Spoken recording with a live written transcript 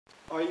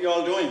How are you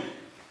all doing?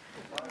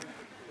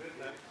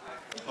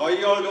 How are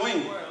you all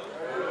doing?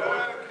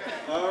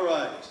 All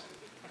right.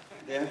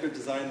 They have to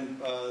design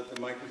the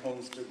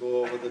microphones to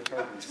go over the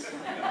turbines.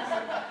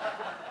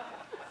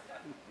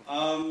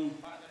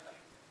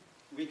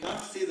 We can't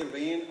see the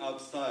rain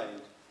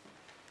outside,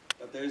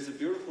 but there is a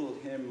beautiful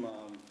hymn.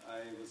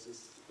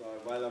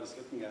 While I was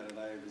looking at it,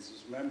 I was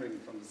just remembering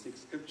from the Sikh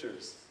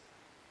scriptures.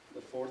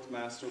 The fourth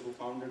master who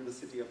founded the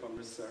city of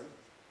Amritsar,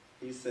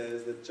 he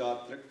says that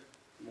Jatrik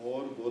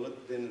Mor Bolat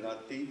Din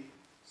Rati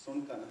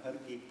Sun Kan Har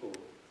Ki Ko.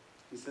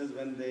 He says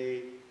when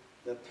the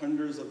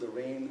thunders of the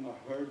rain are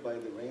heard by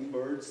the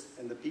rainbirds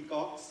and the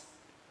peacocks,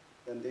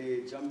 then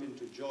they jump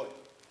into joy.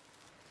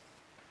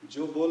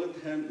 Jo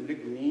bolat hai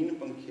mrigmeen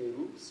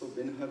pankheru, so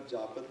binhar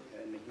japat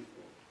hai nahi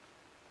ko.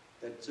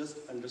 That just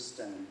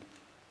understand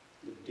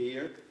the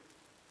deer,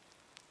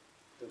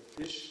 the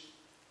fish,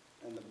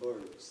 and the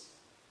birds.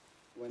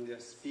 When they are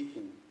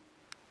speaking,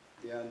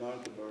 they are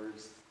not the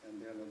birds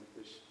and they are not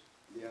the fish.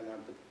 They are not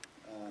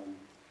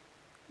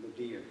the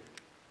deer.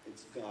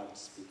 It's God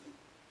speaking.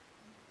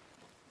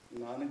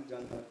 Nanak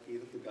jan har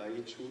kirat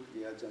gai chhoot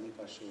gaya jan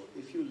ka shor.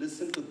 If you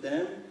listen to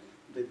them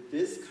with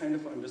this kind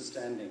of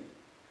understanding,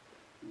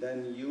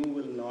 then you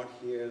will not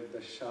hear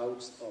the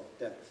shouts of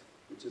death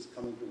which is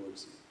coming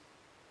towards you.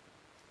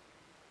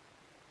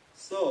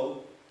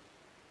 So,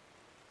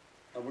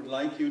 I would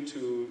like you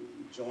to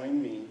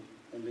join me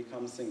and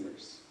become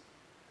singers.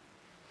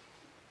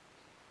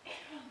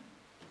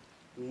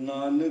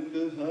 Nanak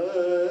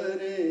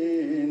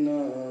hare na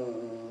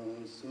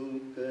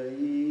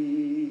sukai,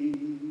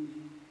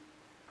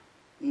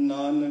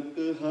 Nanak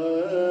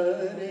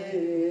hare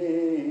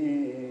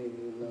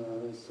na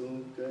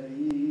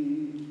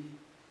sukai,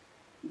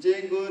 je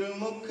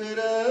gurmukh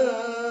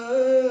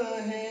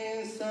rahe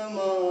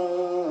samaye,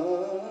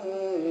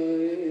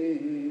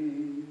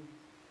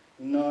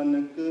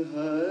 Nanak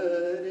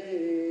hare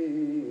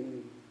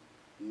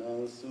na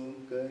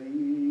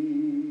sukai.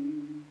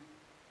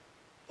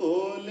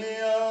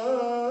 Olya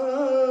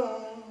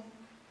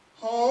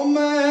ho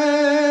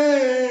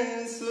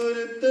main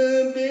surat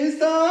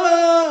bisa,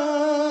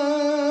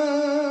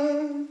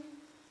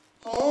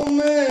 ho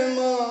main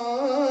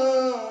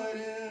maar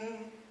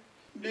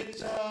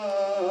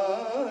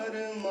vichar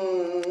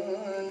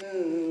man,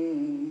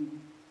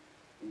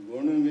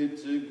 gun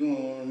vich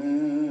gun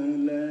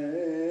le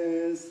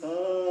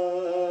saar,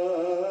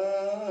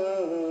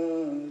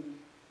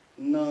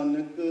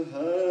 Nanak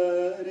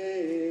hare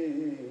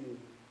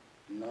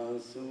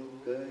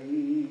sukai.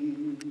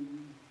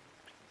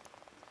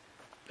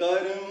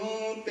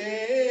 Karm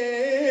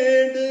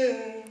ped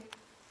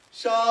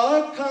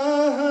shakha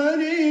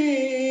hari,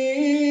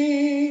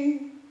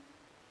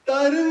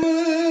 tarm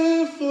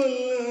ful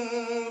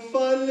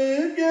fal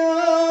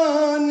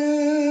gyan,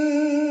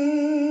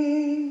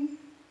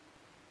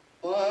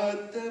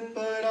 pat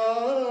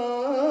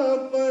parapat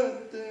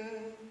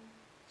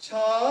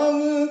chhav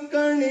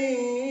kani,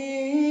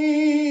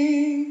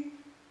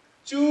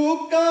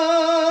 chuka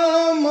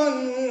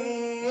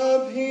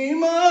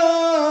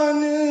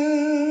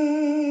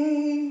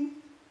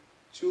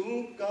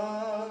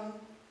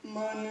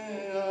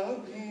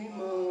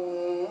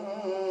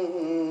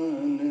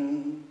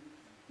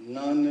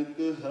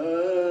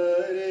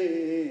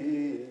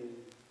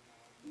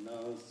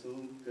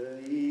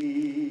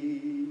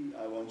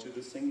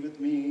sing with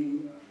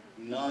me.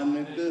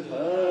 Nanak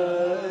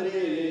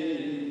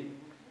hare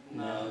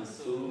na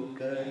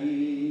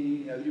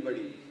sukai.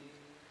 Everybody.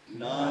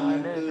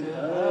 Nanak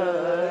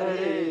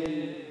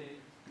hare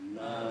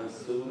na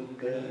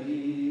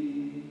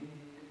sukai.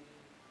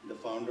 The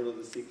founder of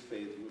the Sikh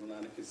faith, Guru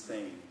Nanak, is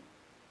saying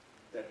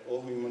that,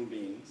 O human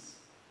beings,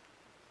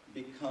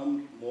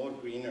 become more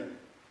greener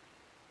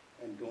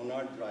and do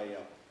not dry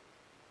up.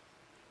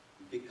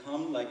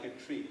 Become like a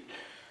tree.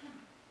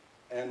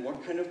 And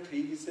what kind of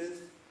tree, he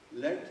says?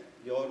 Let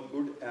your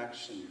good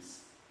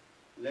actions,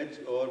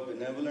 let your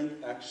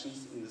benevolent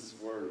actions in this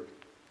world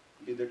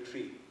be the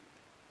tree,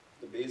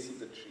 the base of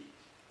the tree.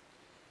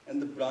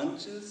 And the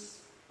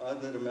branches are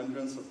the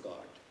remembrance of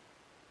God.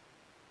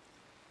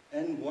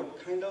 And what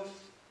kind of,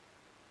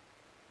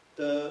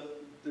 the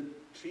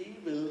tree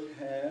will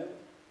have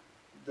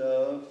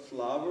the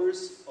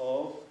flowers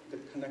of the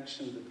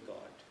connection with God.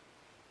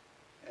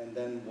 And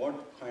then what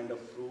kind of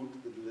fruit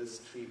will this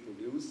tree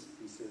produce?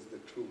 He says the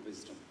true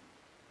wisdom.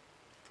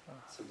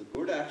 So the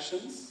good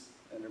actions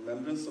and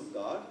remembrance of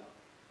God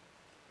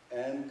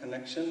and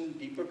connection,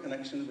 deeper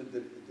connection with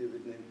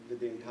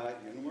the entire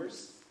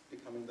universe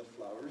becoming the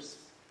flowers,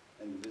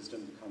 and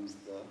wisdom becomes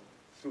the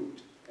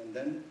fruit. And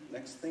then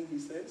next thing he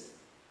says,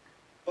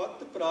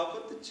 Pat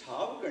prapat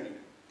chavgani.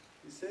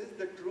 He says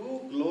the true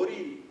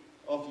glory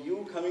of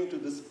you coming to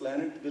this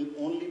planet will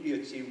only be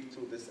achieved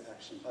through this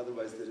action.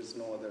 Otherwise there is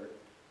no other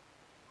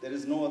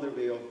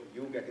way of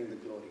you getting the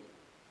glory.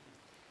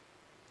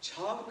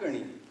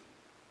 Chavgani,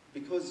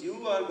 because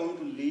you are going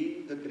to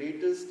leave the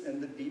greatest and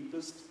the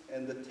deepest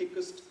and the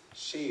thickest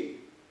shade,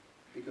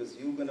 because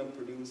you're going to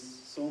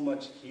produce so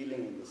much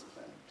healing in this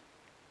planet.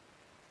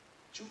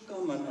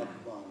 Chukaman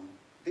Advan,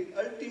 the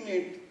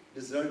ultimate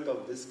result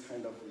of this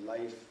kind of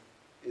life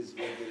is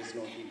where there is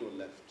no ego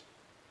left.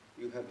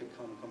 You have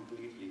become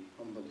completely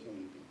humble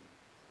human being.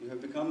 You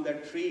have become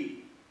that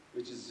tree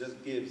which is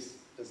just gives,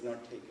 does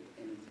not take it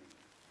anything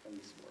from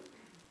this world.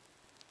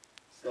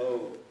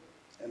 So,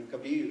 and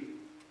Kabir,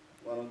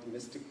 one of the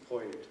mystic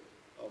poet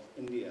of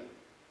India,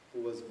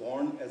 who was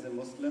born as a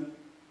Muslim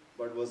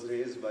but was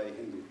raised by a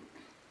Hindu.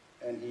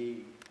 And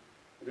he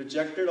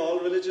rejected all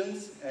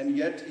religions, and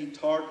yet he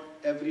taught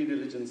every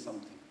religion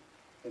something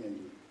in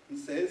India. He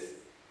says,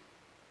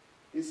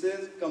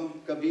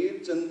 Kabir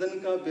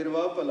Chandan ka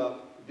birwa pala,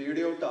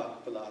 bedeo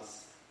tak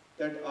palas.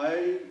 That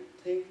I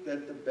think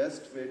that the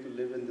best way to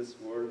live in this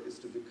world is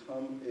to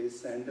become a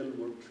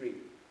sandalwood tree.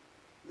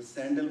 The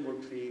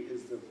sandalwood tree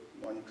is the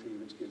one tree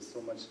which gives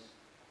so much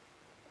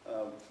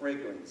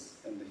fragrance,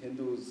 and the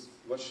Hindus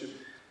worship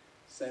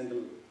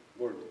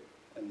sandalwood,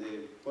 and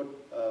they put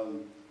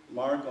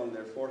mark on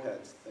their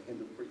foreheads, the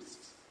Hindu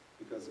priests,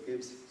 because it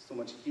gives so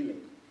much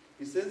healing.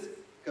 He says,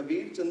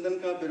 Kabir Chandan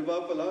ka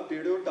birwa pala,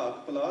 pedeo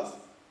tak palas,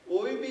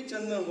 oi bhi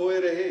chandan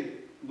hoye rahe,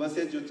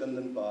 base jo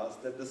chandan paas.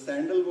 That the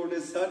sandalwood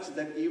is such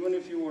that even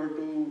if you were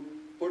to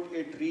put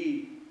a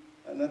tree,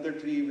 another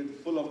tree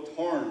with full of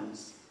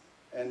thorns,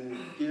 and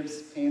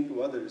gives pain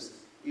to others,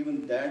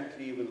 even that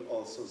tree will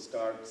also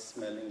start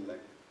smelling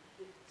like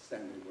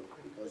sandalwood,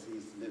 because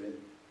he's living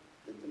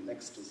with the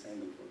next to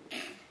sandalwood.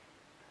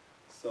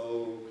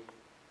 So,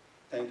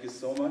 thank you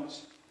so much,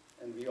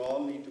 and we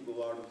all need to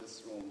go out of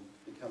this room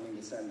becoming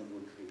the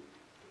sandalwood tree,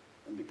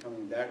 and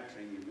becoming that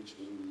tree which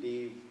will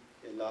leave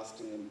a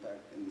lasting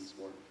impact in this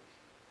world.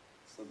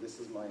 So this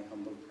is my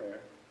humble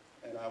prayer,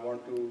 and I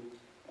want to,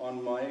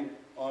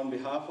 on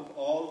behalf of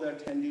all the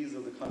attendees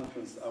of the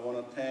conference, I want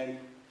to thank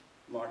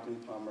Martin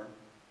Palmer,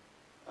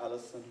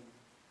 Allison,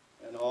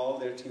 and all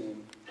their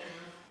team.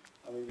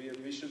 I mean,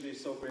 we should be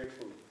so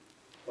grateful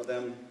for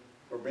them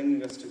for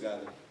bringing us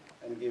together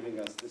and giving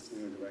us this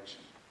new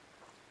direction.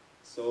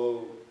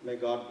 So may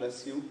God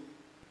bless you,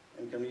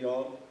 and can we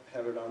all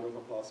have a round of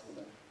applause for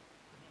them?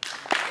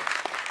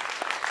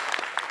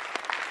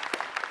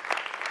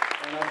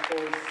 And of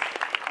course,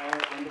 our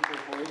wonderful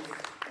host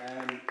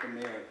and the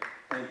mayor.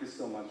 Thank you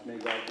so much. May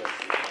God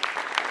bless you.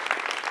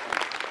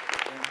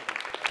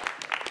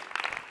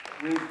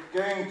 We're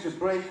going to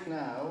break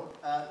now.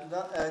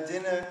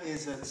 Dinner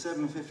is at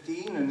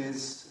 7:15 and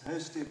is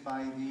hosted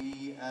by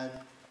the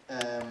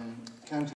County